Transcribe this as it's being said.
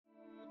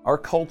Our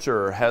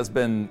culture has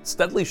been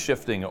steadily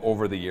shifting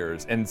over the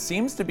years and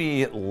seems to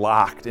be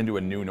locked into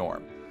a new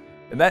norm.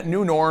 And that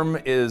new norm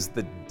is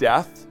the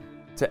death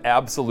to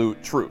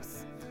absolute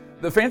truth.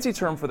 The fancy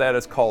term for that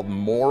is called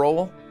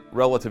moral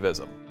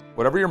relativism.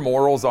 Whatever your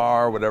morals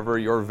are, whatever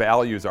your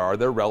values are,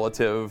 they're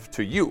relative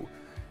to you.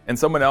 And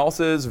someone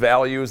else's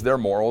values, their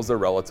morals, are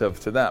relative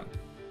to them.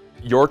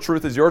 Your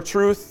truth is your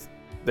truth,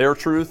 their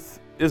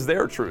truth is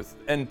their truth.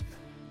 And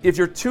if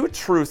your two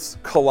truths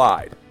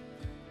collide,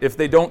 if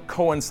they don't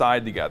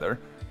coincide together,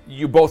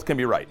 you both can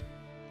be right.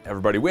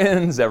 Everybody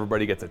wins,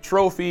 everybody gets a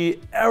trophy,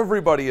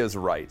 everybody is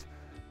right.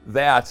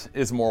 That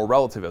is moral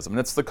relativism, and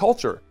it's the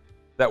culture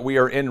that we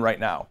are in right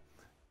now.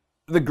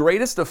 The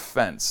greatest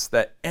offense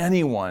that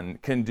anyone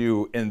can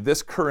do in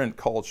this current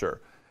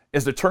culture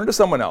is to turn to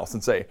someone else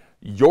and say,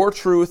 your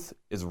truth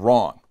is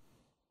wrong,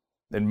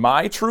 and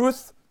my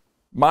truth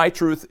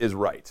is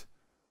right.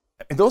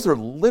 And those are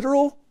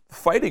literal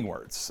fighting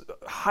words,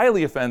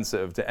 highly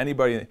offensive to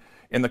anybody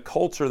in the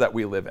culture that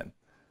we live in.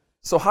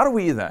 So how do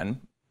we then,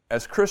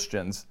 as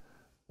Christians,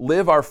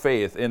 live our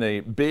faith in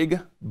a big,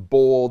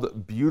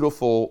 bold,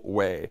 beautiful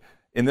way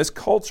in this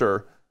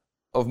culture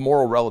of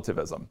moral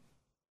relativism?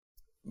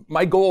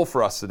 My goal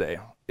for us today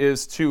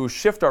is to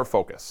shift our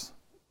focus,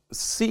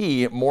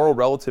 see moral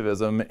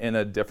relativism in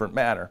a different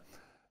manner.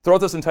 Throughout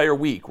this entire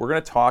week, we're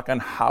going to talk on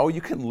how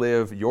you can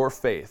live your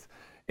faith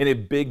in a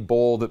big,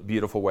 bold,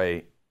 beautiful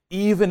way,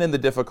 even in the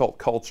difficult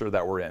culture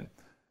that we're in.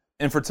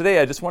 And for today,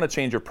 I just want to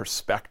change your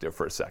perspective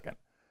for a second,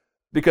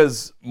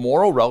 because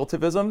moral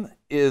relativism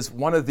is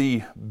one of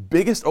the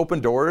biggest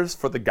open doors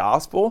for the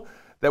gospel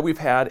that we've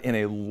had in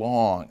a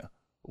long,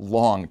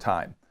 long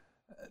time.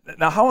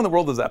 Now, how in the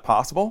world is that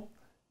possible?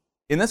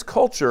 In this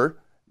culture,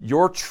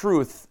 your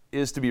truth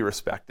is to be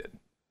respected.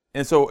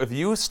 And so if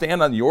you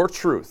stand on your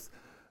truth,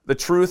 the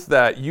truth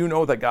that you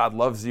know that God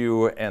loves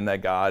you and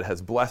that God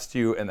has blessed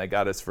you and that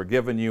God has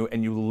forgiven you,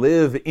 and you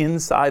live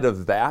inside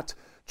of that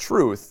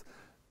truth,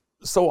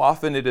 so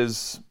often it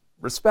is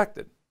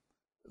respected.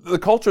 The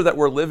culture that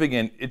we're living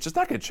in, it's just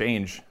not going to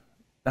change,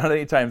 not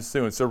anytime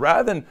soon. So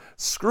rather than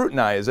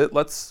scrutinize it,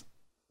 let's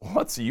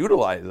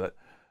utilize it.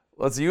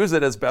 Let's use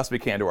it as best we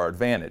can to our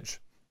advantage.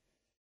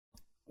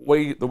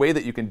 The way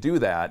that you can do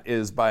that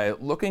is by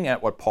looking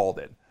at what Paul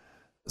did.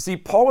 See,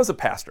 Paul was a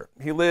pastor.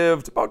 He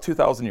lived about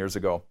 2,000 years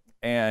ago,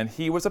 and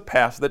he was a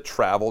pastor that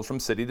traveled from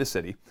city to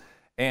city,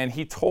 and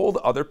he told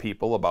other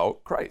people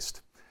about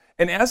Christ.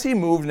 And as he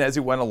moved and as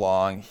he went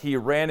along, he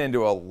ran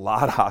into a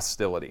lot of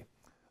hostility.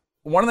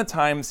 One of the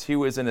times he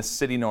was in a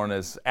city known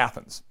as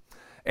Athens.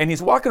 And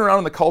he's walking around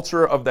in the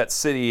culture of that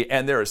city,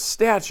 and there is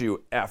statue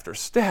after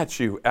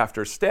statue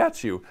after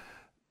statue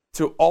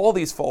to all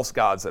these false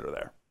gods that are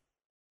there.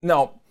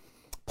 Now,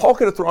 Paul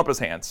could have thrown up his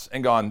hands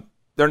and gone,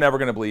 they're never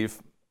going to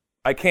believe.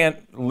 I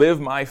can't live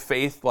my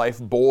faith life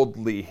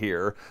boldly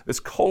here.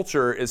 This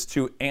culture is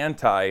too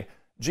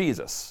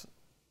anti-Jesus.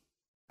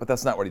 But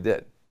that's not what he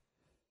did.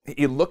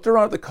 He looked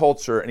around at the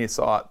culture and he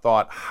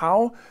thought,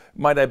 how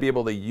might I be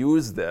able to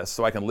use this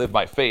so I can live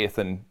my faith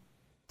and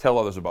tell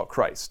others about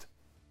Christ?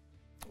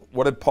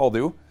 What did Paul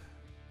do?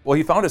 Well,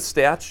 he found a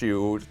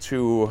statue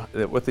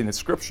with an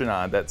inscription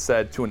on it that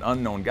said, to an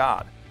unknown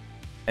God.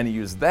 And he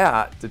used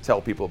that to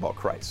tell people about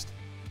Christ.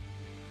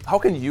 How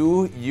can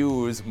you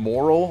use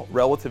moral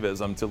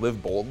relativism to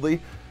live boldly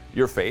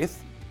your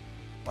faith?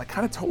 I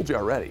kind of told you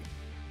already.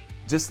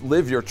 Just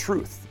live your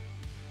truth.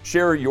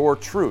 Share your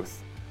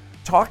truth.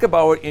 Talk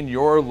about in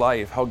your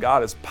life how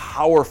God has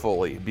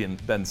powerfully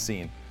been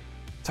seen.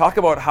 Talk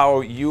about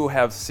how you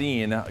have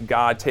seen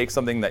God take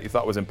something that you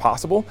thought was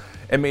impossible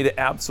and made it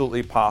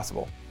absolutely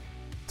possible.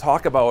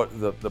 Talk about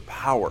the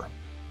power,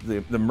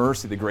 the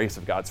mercy, the grace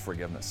of God's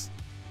forgiveness,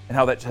 and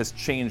how that has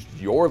changed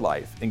your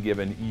life and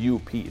given you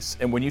peace.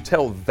 And when you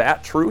tell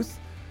that truth,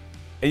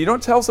 and you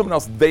don't tell someone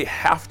else they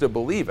have to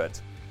believe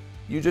it,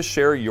 you just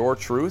share your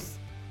truth.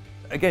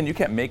 Again, you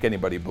can't make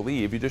anybody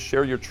believe. You just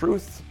share your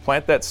truth,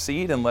 plant that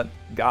seed, and let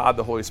God,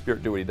 the Holy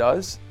Spirit, do what He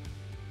does.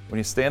 When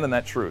you stand in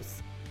that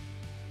truth,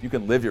 you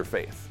can live your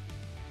faith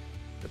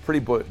in a pretty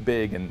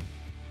big and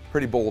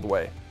pretty bold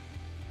way.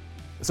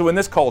 So in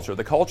this culture,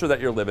 the culture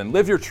that you're living,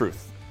 live your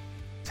truth.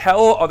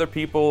 Tell other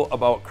people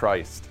about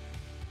Christ.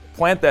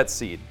 Plant that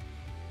seed,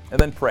 and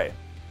then pray.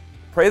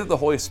 Pray that the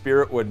Holy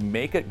Spirit would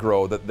make it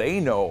grow, that they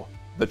know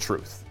the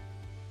truth,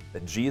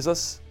 that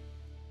Jesus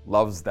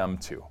loves them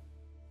too.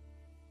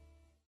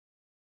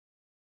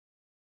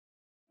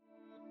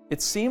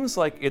 It seems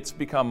like it's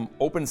become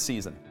open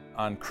season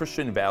on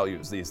Christian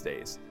values these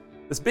days.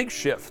 This big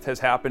shift has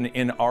happened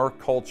in our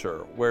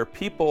culture where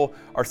people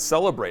are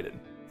celebrated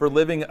for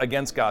living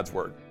against God's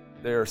word.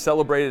 They're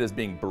celebrated as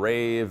being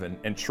brave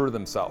and true to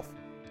themselves.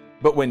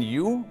 But when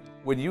you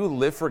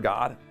live for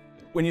God,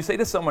 when you say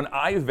to someone,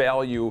 I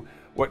value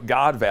what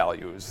God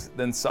values,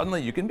 then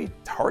suddenly you can be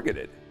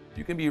targeted.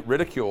 You can be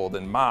ridiculed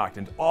and mocked,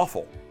 and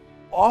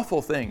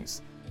awful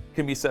things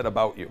can be said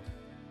about you.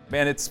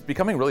 Man, it's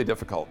becoming really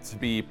difficult to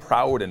be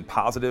proud and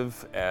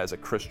positive as a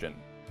Christian.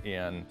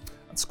 on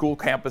school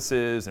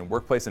campuses and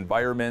workplace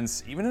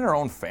environments, even in our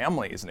own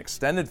families and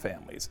extended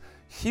families.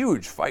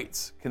 Huge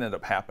fights can end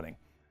up happening.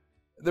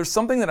 There's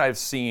something that I've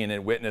seen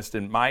and witnessed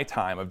in my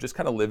time of just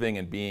kind of living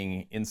and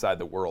being inside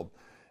the world.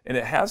 And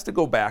it has to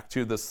go back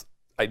to this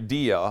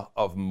idea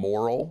of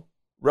moral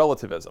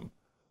relativism.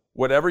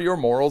 Whatever your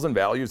morals and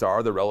values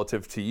are, they're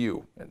relative to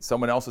you. And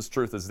someone else's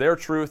truth is their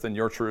truth, and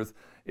your truth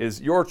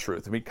is your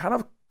truth. And we kind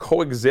of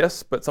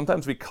coexist, but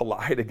sometimes we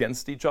collide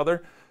against each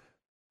other.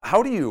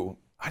 How do you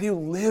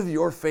live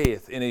your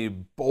faith in a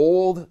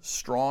bold,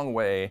 strong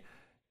way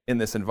in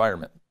this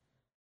environment?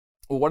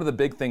 Well, one of the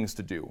big things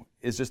to do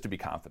is just to be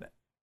confident,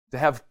 to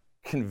have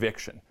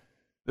conviction.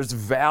 There's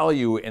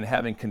value in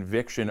having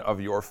conviction of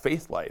your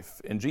faith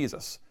life in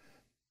Jesus.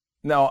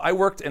 Now, I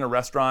worked in a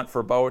restaurant for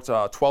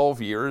about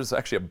 12 years,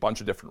 actually a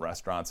bunch of different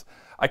restaurants.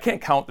 I can't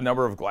count the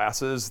number of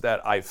glasses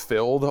that I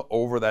filled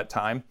over that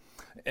time.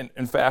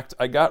 In fact,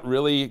 I got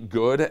really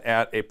good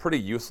at a pretty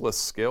useless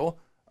skill.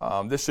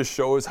 This just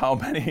shows how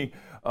many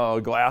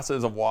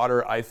glasses of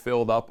water I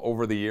filled up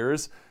over the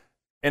years.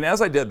 And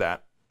as I did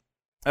that,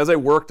 as I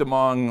worked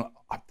among,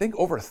 I think,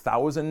 over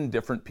 1,000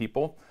 different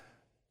people,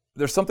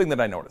 there's something that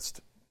I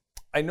noticed.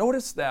 I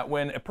noticed that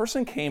when a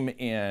person came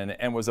in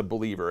and was a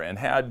believer and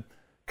had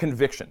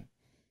conviction,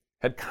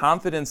 had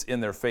confidence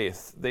in their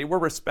faith, they were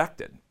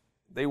respected.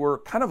 They were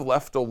kind of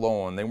left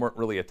alone. They weren't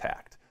really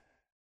attacked.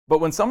 But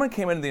when someone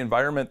came into the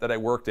environment that I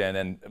worked in,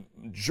 and the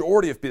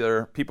majority of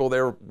people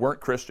there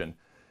weren't Christian,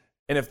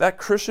 and if that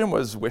Christian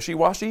was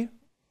wishy-washy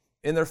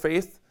in their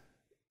faith,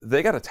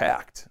 they got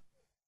attacked.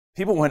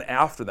 People went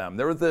after them.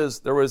 There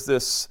was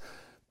this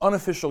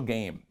unofficial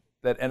game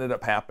that ended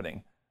up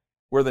happening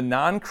where the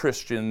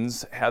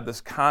non-Christians had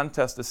this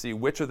contest to see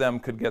which of them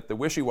could get the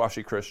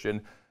wishy-washy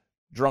Christian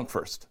drunk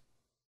first.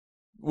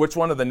 Which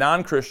one of the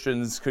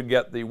non-Christians could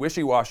get the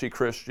wishy-washy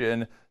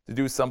Christian to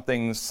do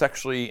something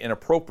sexually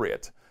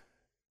inappropriate.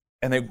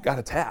 And they got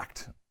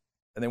attacked,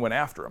 and they went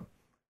after him.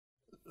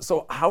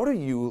 So how do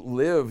you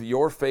live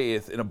your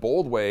faith in a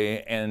bold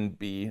way and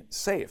be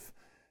safe?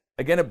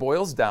 Again, it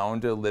boils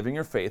down to living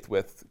your faith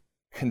with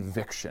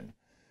conviction,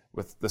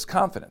 with this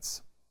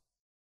confidence.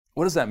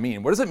 What does that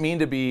mean? What does it mean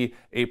to be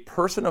a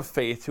person of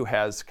faith who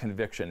has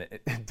conviction?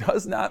 It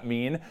does not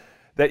mean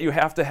that you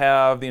have to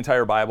have the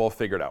entire Bible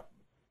figured out.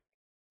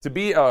 To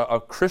be a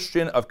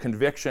Christian of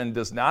conviction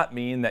does not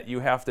mean that you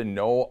have to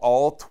know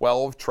all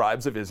 12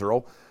 tribes of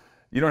Israel.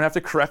 You don't have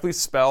to correctly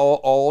spell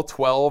all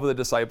 12 of the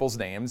disciples'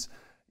 names.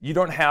 You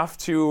don't have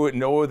to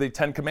know the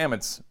 10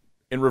 Commandments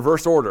in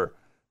reverse order.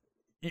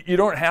 You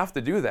don't have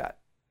to do that.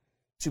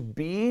 To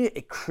be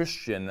a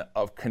Christian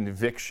of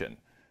conviction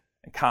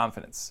and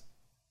confidence,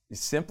 you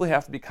simply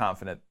have to be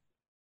confident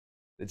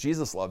that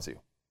Jesus loves you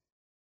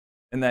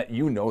and that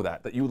you know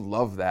that you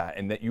love that,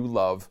 and that you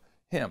love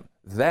Him.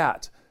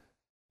 That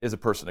is a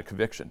person of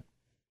conviction.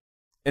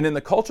 And in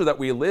the culture that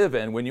we live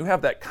in, when you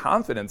have that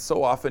confidence,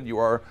 so often you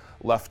are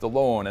left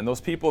alone. And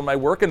those people in my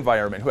work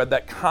environment who had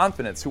that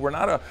confidence, who were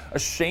not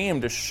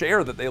ashamed to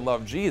share that they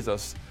love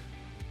Jesus,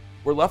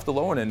 were left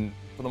alone and,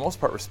 for the most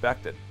part,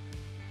 respected.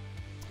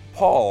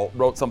 Paul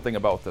wrote something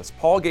about this.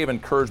 Paul gave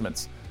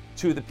encouragements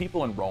to the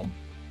people in Rome,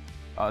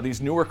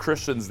 these newer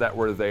Christians that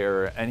were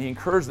there, and he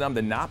encouraged them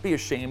to not be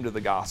ashamed of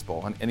the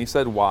gospel. And he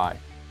said, why?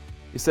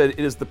 He said, it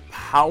is the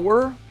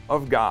power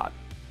of God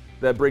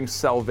that brings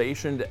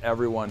salvation to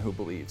everyone who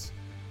believes.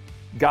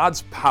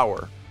 God's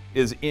power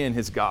is in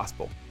His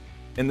gospel.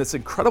 And this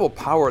incredible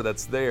power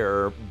that's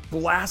there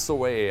blasts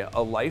away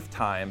a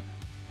lifetime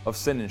of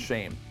sin and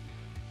shame.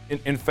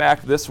 In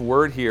fact, this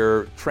word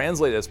here,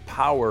 translated as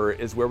power,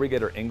 is where we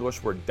get our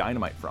English word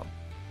dynamite from.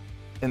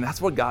 And that's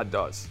what God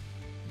does.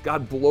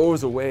 God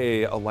blows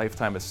away a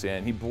lifetime of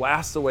sin. He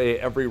blasts away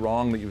every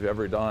wrong that you've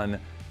ever done.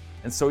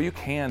 And so you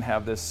can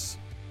have this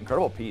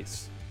incredible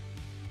peace,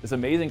 this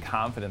amazing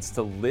confidence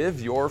to live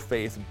your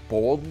faith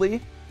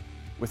boldly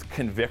with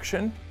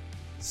conviction,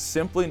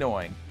 simply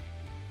knowing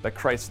that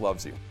Christ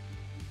loves you.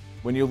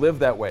 When you live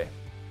that way,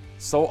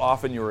 so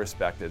often you're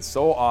respected.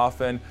 So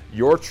often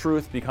your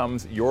truth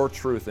becomes your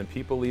truth and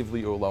people leave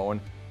you alone,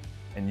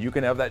 and you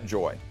can have that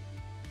joy,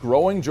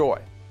 growing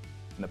joy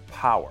in the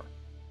power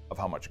of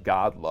how much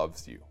God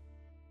loves you.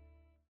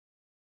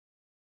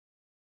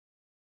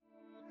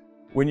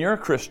 When you're a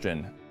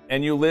Christian,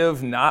 and you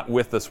live not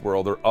with this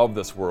world or of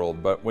this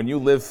world, but when you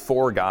live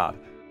for God,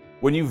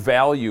 when you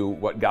value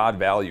what God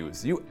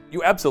values, you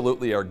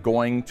absolutely are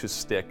going to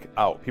stick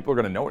out. People are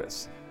going to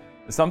notice.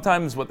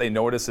 Sometimes what they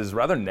notice is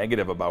rather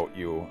negative about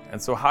you.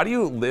 And so how do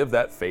you live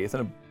that faith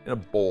in a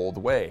bold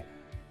way?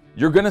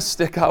 You're going to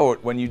stick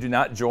out when you do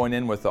not join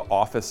in with the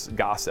office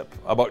gossip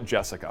about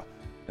Jessica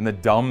and the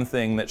dumb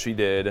thing that she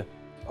did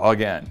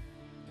again.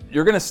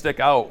 You're going to stick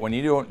out when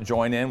you don't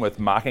join in with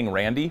mocking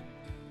Randy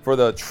for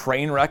the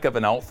train wreck of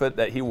an outfit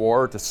that he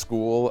wore to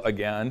school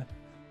again.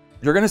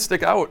 You're going to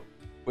stick out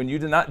when you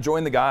do not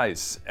join the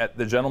guys at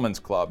the gentlemen's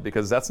club,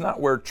 because that's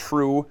not where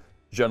true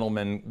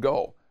gentlemen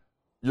go.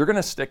 You're going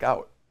to stick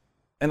out.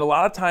 And a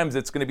lot of times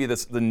it's going to be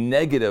the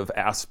negative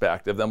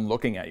aspect of them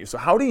looking at you. So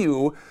how do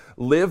you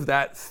live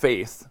that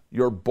faith,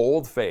 your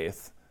bold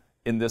faith,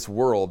 in this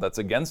world that's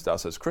against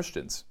us as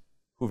Christians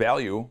who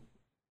value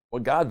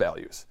what God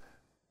values?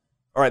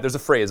 All right, there's a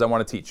phrase I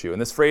want to teach you.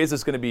 And this phrase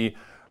is going to be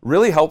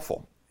really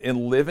helpful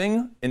in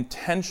living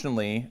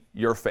intentionally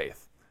your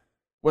faith.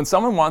 When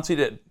someone wants you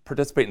to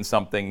participate in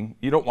something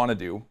you don't want to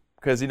do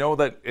because you know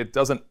that it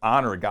doesn't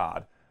honor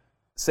God,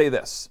 say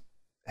this: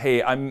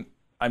 hey, I'm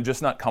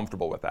just not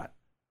comfortable with that.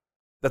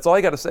 That's all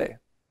you got to say.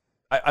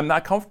 I'm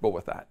not comfortable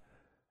with that.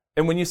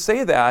 And when you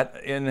say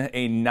that in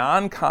a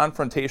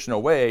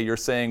non-confrontational way, you're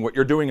saying what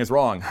you're doing is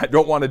wrong. I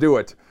don't want to do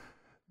it.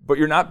 But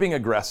you're not being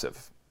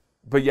aggressive.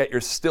 But yet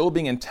you're still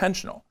being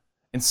intentional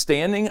and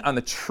standing on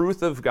the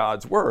truth of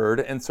God's word.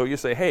 And so you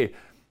say, hey,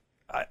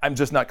 I'm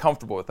just not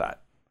comfortable with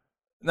that.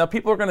 Now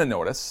people are going to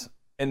notice,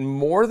 and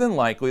more than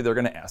likely they're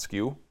going to ask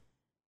you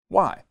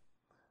why.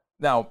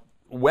 Now,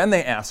 when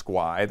they ask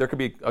why, there could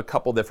be a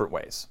couple different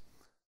ways.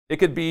 It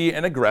could be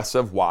an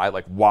aggressive why,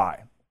 like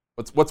why?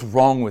 What's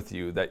wrong with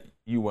you that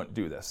you wouldn't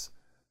do this?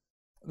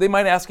 They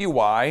might ask you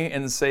why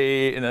and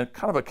say in a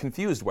kind of a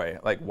confused way,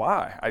 like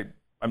why?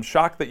 I'm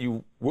shocked that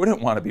you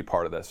wouldn't want to be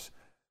part of this.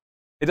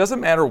 It doesn't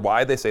matter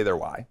why they say their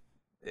why.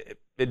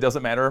 It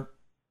doesn't matter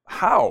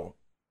how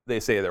they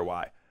say their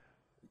why.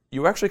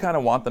 You actually kind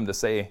of want them to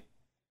say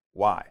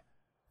why.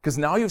 Because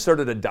now you've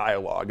started a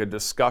dialogue, a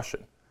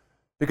discussion.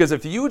 Because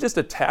if you just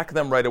attack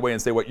them right away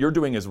and say what you're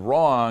doing is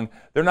wrong,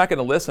 they're not going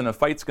to listen. A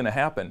fight's going to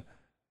happen.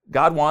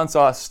 God wants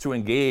us to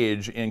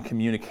engage in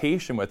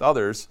communication with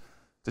others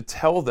to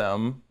tell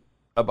them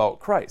about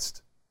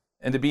Christ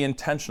and to be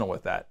intentional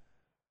with that.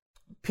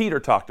 Peter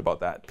talked about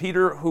that.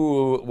 Peter,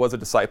 who was a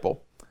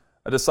disciple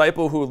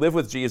who lived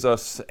with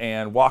Jesus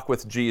and walked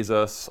with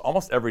Jesus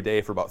almost every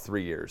day for about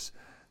 3 years.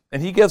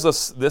 And he gives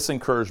us this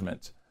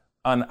encouragement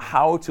on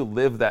how to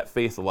live that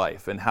faith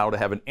life and how to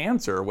have an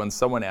answer when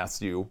someone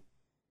asks you,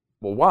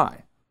 well,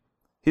 why?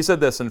 He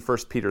said this in 1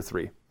 Peter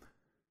 3.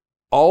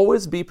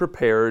 Always be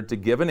prepared to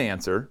give an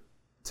answer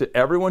to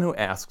everyone who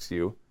asks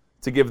you,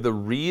 to give the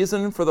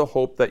reason for the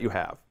hope that you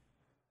have.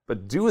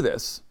 But do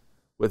this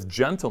with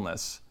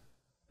gentleness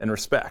and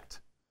respect.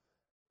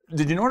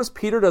 Did you notice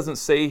Peter doesn't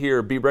say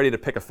here, be ready to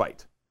pick a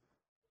fight?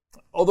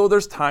 Although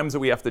there's times that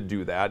we have to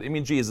do that. I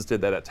mean, Jesus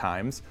did that at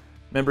times.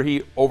 Remember,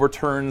 he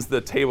overturns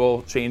the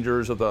table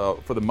changers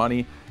for the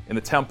money in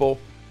the temple.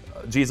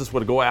 Jesus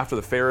would go after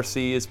the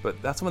Pharisees,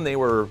 but that's when they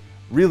were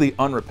really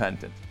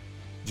unrepentant.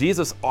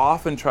 Jesus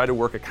often tried to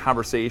work a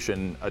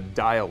conversation, a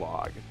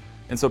dialogue.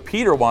 And so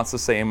Peter wants the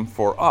same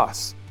for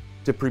us,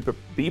 to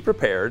be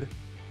prepared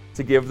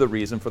to give the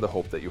reason for the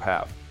hope that you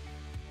have.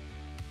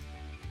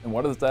 And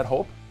what is that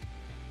hope?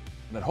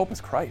 That hope is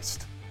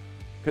Christ.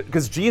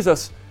 Because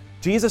Jesus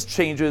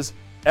changes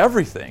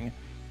everything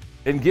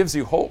and gives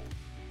you hope.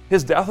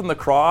 His death on the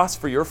cross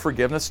for your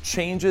forgiveness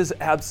changes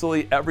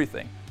absolutely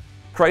everything.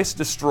 Christ's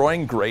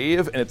destroying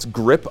grave and its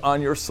grip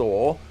on your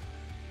soul,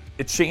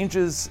 it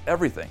changes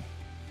everything.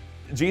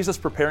 Jesus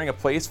preparing a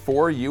place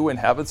for you in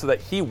heaven so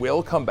that he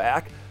will come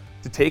back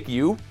to take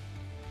you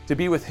to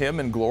be with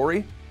him in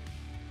glory,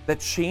 that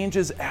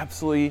changes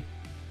absolutely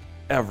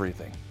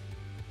everything.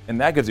 And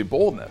that gives you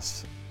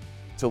boldness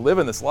to live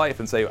in this life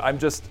and say,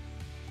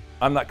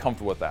 I'm not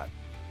comfortable with that.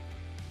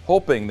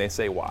 Hoping they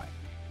say why,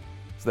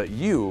 so that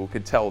you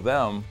could tell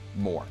them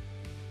more.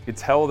 You could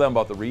tell them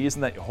about the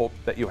reason that you hope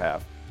that you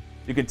have.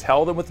 You can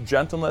tell them with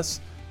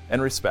gentleness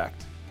and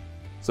respect.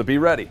 So be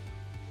ready.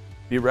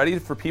 Be ready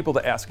for people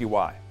to ask you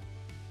why,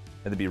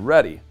 and to be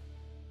ready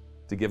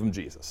to give them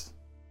Jesus.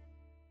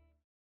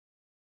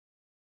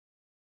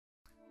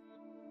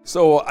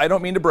 So I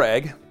don't mean to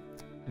brag,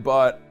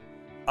 but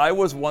I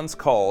was once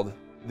called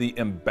the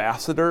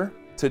ambassador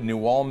to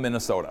New Ulm,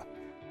 Minnesota.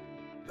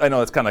 I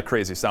know it's kind of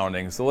crazy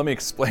sounding, so let me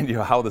explain to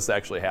you how this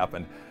actually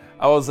happened.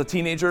 I was a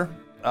teenager.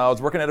 I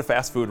was working at a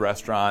fast food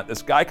restaurant.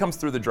 This guy comes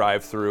through the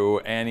drive-thru,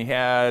 and he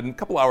had a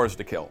couple hours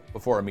to kill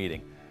before a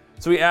meeting.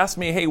 So he asked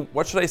me, hey,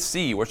 what should I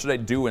see? What should I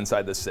do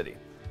inside this city?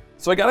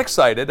 So I got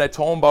excited. I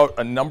told him about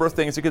a number of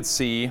things he could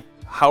see,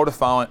 how to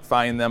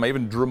find them. I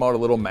even drew him out a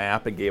little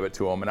map and gave it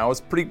to him, and I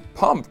was pretty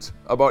pumped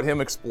about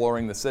him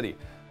exploring the city.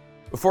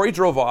 Before he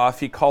drove off,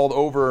 he called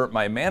over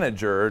my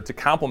manager to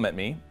compliment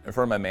me in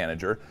front of my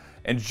manager,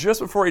 and just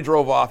before he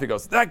drove off, he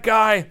goes, that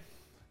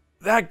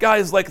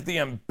guy's like the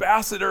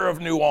ambassador of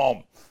New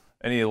Ulm.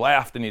 And he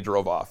laughed and he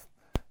drove off.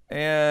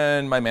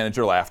 And my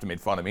manager laughed and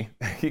made fun of me.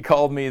 He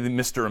called me the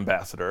Mr.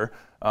 Ambassador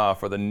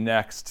for the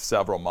next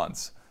several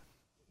months.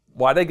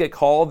 Why did I get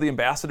called the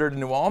ambassador to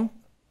New Ulm?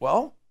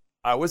 Well,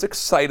 I was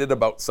excited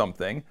about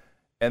something,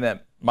 and then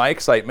my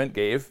excitement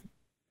gave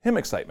him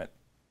excitement.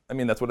 I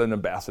mean, that's what an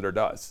ambassador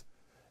does.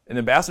 An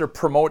ambassador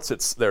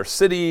promotes their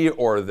city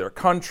or their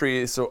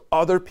country so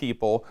other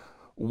people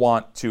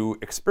want to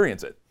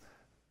experience it.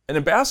 An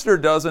ambassador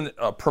doesn't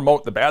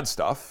promote the bad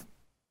stuff.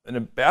 An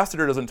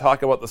ambassador doesn't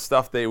talk about the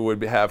stuff they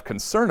would have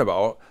concern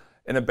about.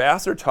 An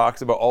ambassador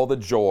talks about all the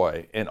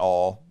joy and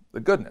all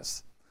the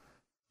goodness.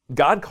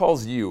 God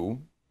calls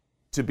you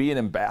to be an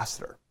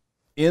ambassador.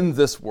 in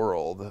this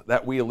world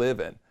that we live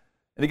in.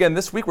 And again,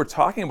 this week we're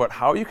talking about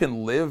how you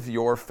can live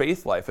your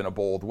faith life in a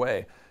bold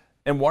way.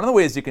 And one of the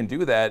ways you can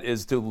do that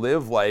is to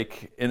live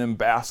like an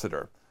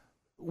ambassador.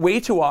 Way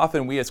too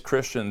often we as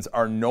Christians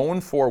are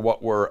known for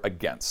what we're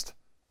against.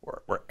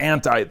 We're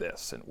anti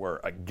this and we're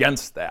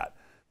against that.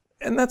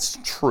 And that's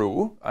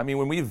true. I mean,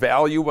 when we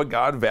value what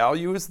God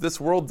values,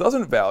 this world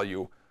doesn't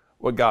value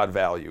what God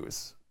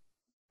values.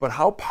 But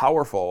how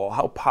powerful,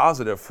 how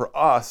positive for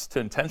us to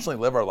intentionally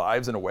live our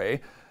lives in a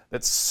way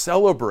that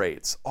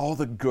celebrates all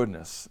the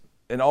goodness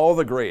and all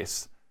the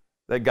grace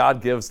that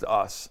God gives to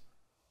us.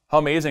 How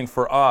amazing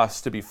for us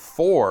to be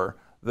for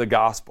the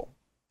gospel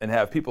and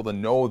have people to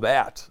know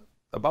that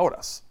about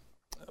us.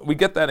 We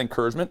get that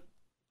encouragement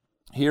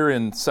here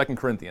in 2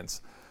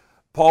 Corinthians.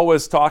 Paul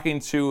was talking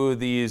to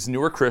these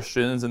newer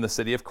Christians in the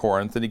city of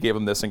Corinth, and he gave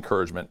them this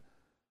encouragement.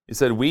 He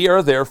said, "We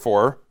are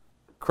therefore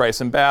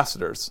Christ's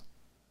ambassadors,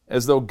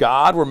 as though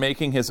God were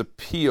making his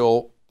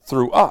appeal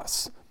through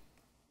us.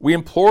 We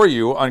implore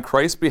you on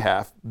Christ's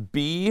behalf,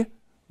 be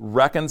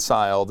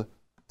reconciled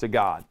to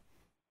God."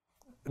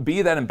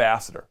 Be that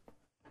ambassador.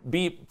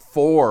 Be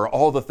for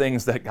all the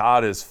things that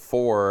God is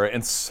for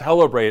and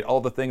celebrate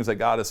all the things that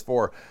God is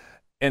for.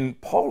 And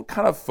Paul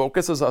kind of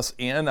focuses us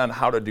in on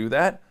how to do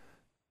that,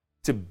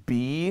 to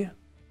be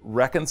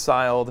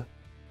reconciled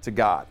to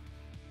God.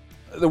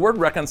 The word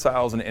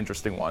reconcile is an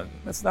interesting one.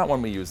 It's not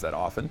one we use that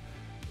often.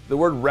 The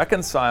word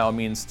reconcile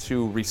means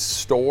to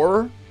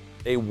restore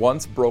a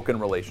once broken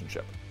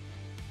relationship.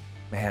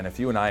 Man, if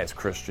you and I as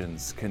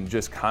Christians can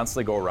just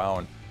constantly go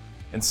around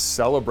and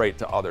celebrate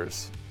to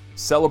others,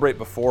 celebrate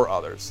before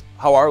others,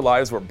 how our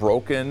lives were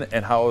broken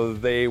and how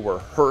they were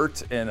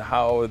hurt and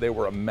how they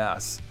were a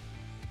mess,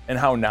 and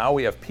how now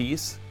we have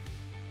peace,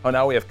 how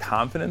now we have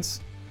confidence,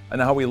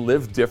 and how we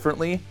live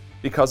differently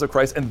because of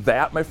Christ. And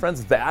that, my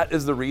friends, that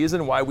is the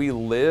reason why we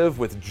live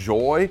with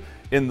joy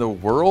in the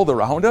world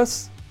around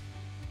us.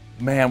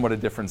 Man, what a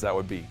difference that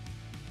would be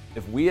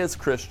if we as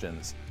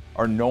Christians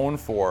are known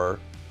for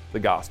the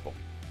gospel,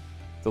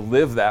 to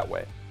live that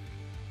way.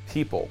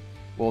 People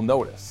will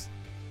notice.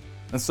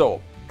 And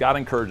so, God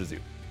encourages you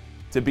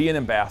to be an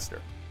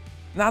ambassador.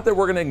 Not that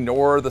we're going to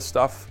ignore the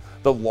stuff,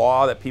 the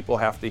law that people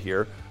have to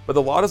hear, but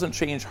the law doesn't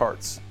change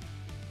hearts.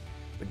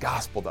 The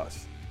gospel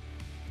does.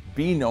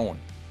 Be known.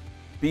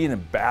 Be an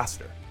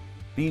ambassador.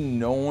 Be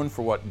known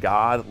for what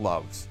God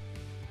loves.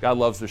 God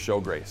loves to show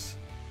grace.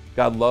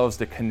 God loves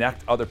to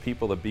connect other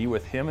people to be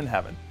with him in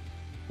heaven.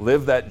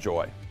 Live that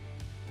joy.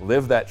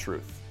 Live that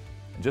truth.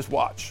 And just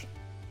watch.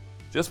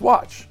 Just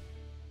watch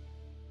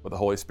what the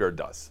Holy Spirit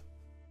does.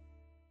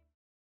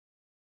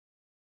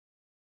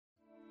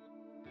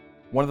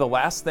 One of the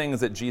last things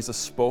that Jesus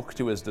spoke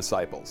to his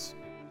disciples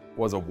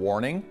was a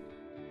warning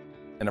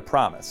and a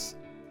promise.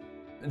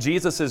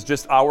 Jesus is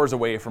just hours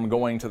away from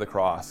going to the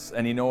cross,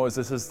 and he knows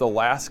this is the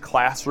last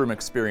classroom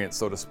experience,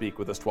 so to speak,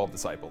 with his 12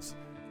 disciples.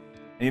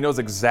 And he knows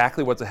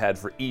exactly what's ahead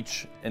for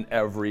each and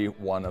every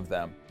one of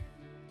them.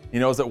 He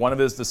knows that one of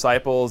his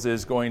disciples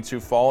is going to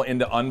fall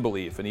into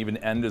unbelief and even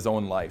end his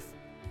own life.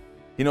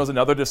 He knows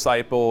another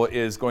disciple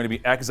is going to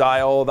be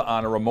exiled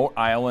on a remote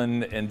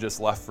island and just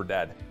left for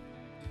dead.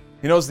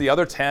 He knows the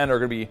other 10 are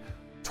going to be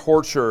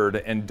tortured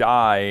and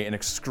die in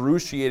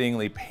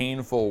excruciatingly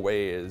painful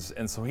ways.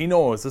 And so he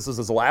knows this is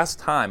his last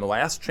time, the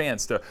last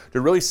chance to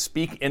really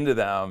speak into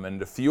them and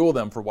to fuel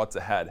them for what's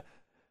ahead.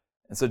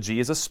 And so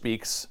Jesus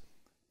speaks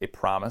a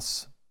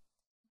promise,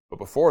 but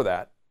before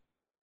that,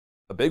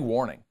 a big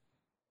warning,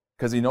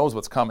 because he knows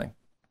what's coming.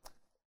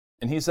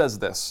 And he says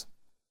this.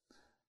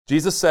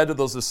 Jesus said to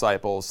those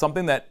disciples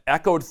something that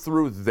echoed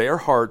through their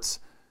hearts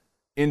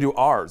into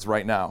ours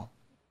right now.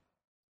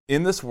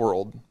 In this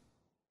world,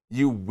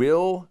 you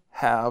will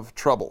have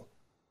trouble,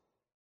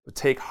 but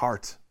take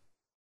heart.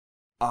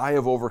 I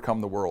have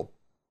overcome the world.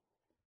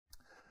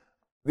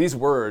 These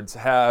words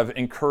have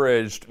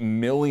encouraged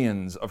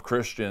millions of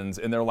Christians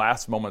in their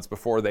last moments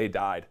before they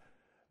died,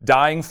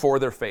 dying for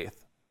their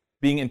faith,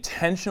 being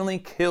intentionally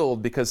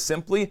killed because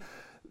simply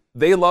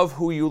they love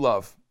who you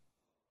love.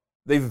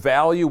 They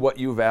value what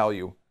you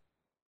value.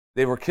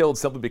 They were killed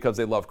simply because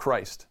they love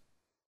Christ.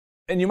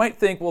 And you might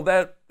think, well,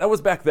 that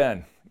was back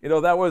then.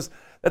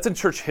 That's in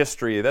church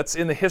history. That's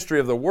in the history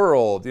of the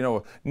world.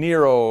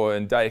 Nero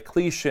and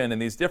Diocletian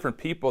and these different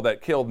people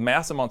that killed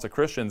mass amounts of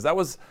Christians. That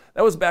was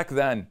back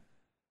then.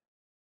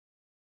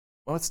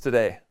 Well, it's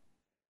today.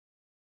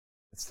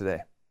 It's today.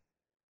 Do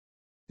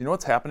you know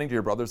what's happening to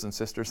your brothers and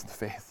sisters in the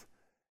faith?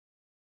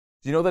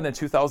 Do you know that in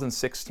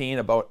 2016,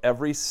 about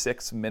every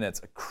 6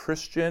 minutes, a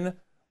Christian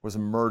was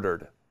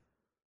murdered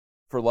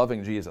for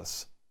loving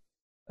Jesus?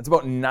 It's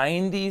about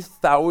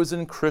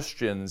 90,000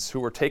 Christians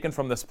who were taken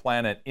from this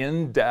planet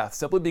in death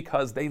simply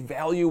because they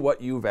value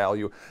what you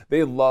value.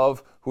 They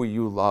love who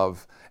you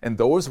love. And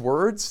those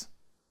words,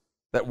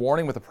 that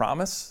warning with a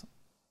promise,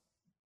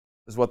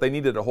 is what they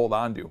needed to hold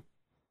on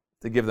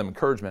to give them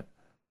encouragement.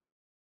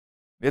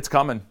 It's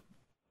coming.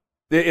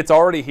 It's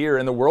already here.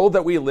 In the world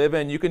that we live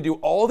in, you can do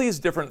all these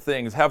different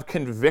things, have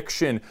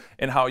conviction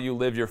in how you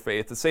live your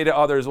faith, to say to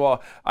others,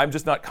 well, I'm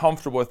just not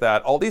comfortable with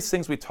that. All these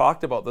things we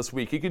talked about this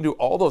week, you can do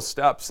all those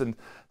steps, and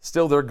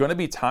still there are going to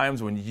be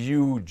times when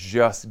you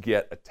just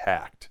get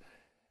attacked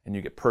and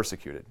you get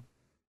persecuted.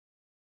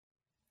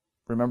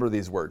 Remember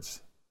these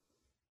words,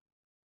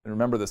 and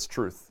remember this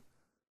truth,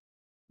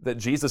 that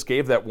Jesus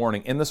gave that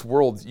warning. In this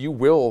world, you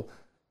will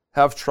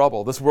have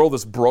trouble. This world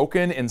is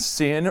broken and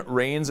sin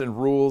reigns and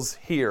rules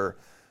here.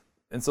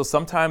 And so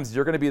sometimes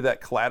you're going to be that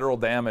collateral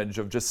damage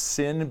of just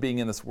sin being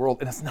in this world.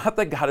 And it's not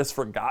that God has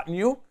forgotten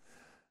you.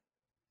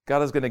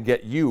 God is going to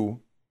get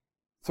you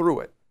through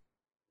it.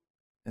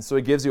 And so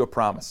he gives you a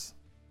promise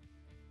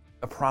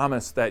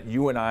that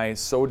you and I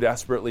so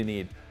desperately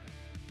need.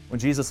 When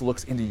Jesus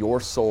looks into your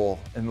soul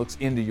and looks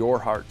into your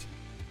heart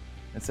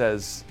and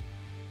says,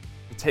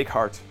 take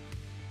heart.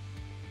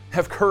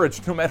 Have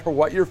courage, no matter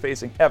what you're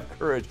facing. Have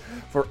courage,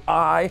 for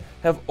I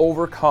have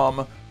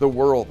overcome the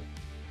world.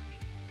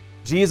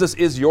 Jesus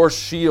is your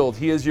shield.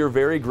 He is your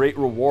very great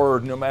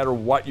reward, no matter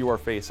what you are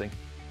facing.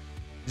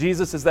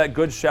 Jesus is that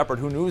good shepherd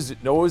who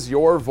knows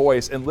your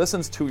voice and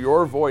listens to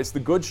your voice, the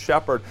good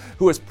shepherd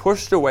who has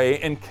pushed away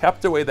and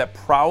kept away that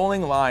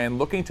prowling lion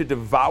looking to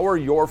devour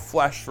your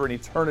flesh for an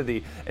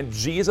eternity. And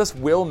Jesus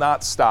will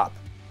not stop.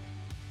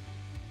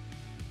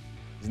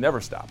 He's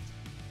never stopped.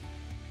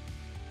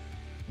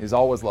 He's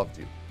always loved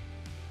you.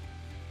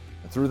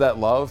 And through that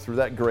love, through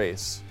that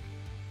grace,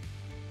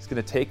 He's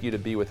going to take you to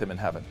be with Him in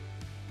heaven.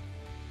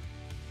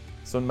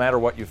 So no matter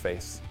what you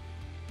face,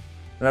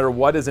 no matter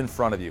what is in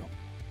front of you,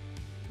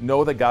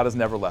 know that God has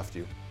never left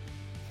you.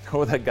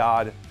 Know that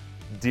God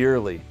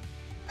dearly,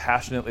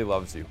 passionately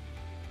loves you.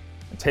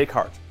 And take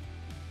heart,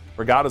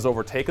 for God has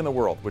overtaken the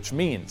world, which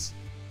means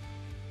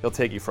He'll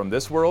take you from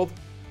this world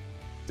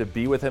to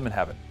be with Him in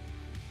heaven.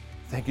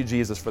 Thank you,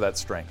 Jesus, for that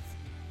strength.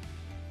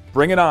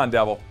 Bring it on,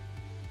 devil.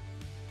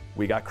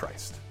 We got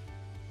Christ.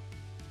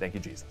 Thank you,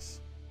 Jesus.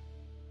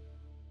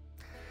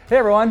 Hey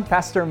everyone,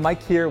 Pastor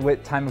Mike here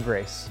with Time of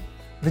Grace.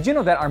 Did you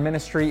know that our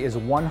ministry is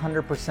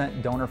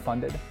 100% donor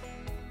funded?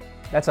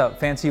 That's a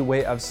fancy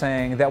way of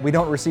saying that we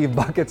don't receive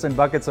buckets and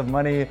buckets of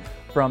money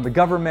from the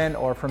government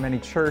or from any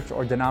church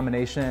or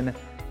denomination.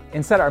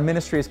 Instead, our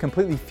ministry is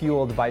completely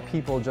fueled by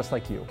people just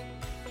like you.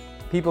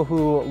 People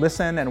who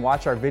listen and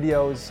watch our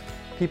videos,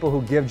 people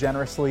who give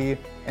generously,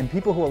 and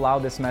people who allow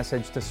this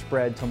message to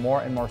spread to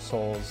more and more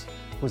souls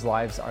whose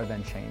lives are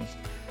then changed.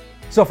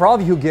 So for all of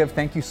you who give,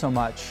 thank you so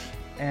much.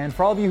 And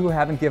for all of you who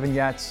haven't given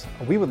yet,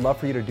 we would love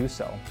for you to do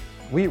so.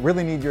 We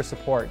really need your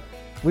support.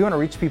 We want to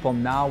reach people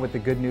now with the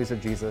good news of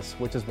Jesus,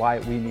 which is why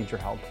we need your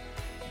help.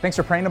 Thanks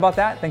for praying about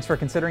that, thanks for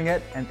considering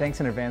it, and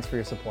thanks in advance for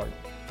your support.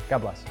 God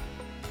bless.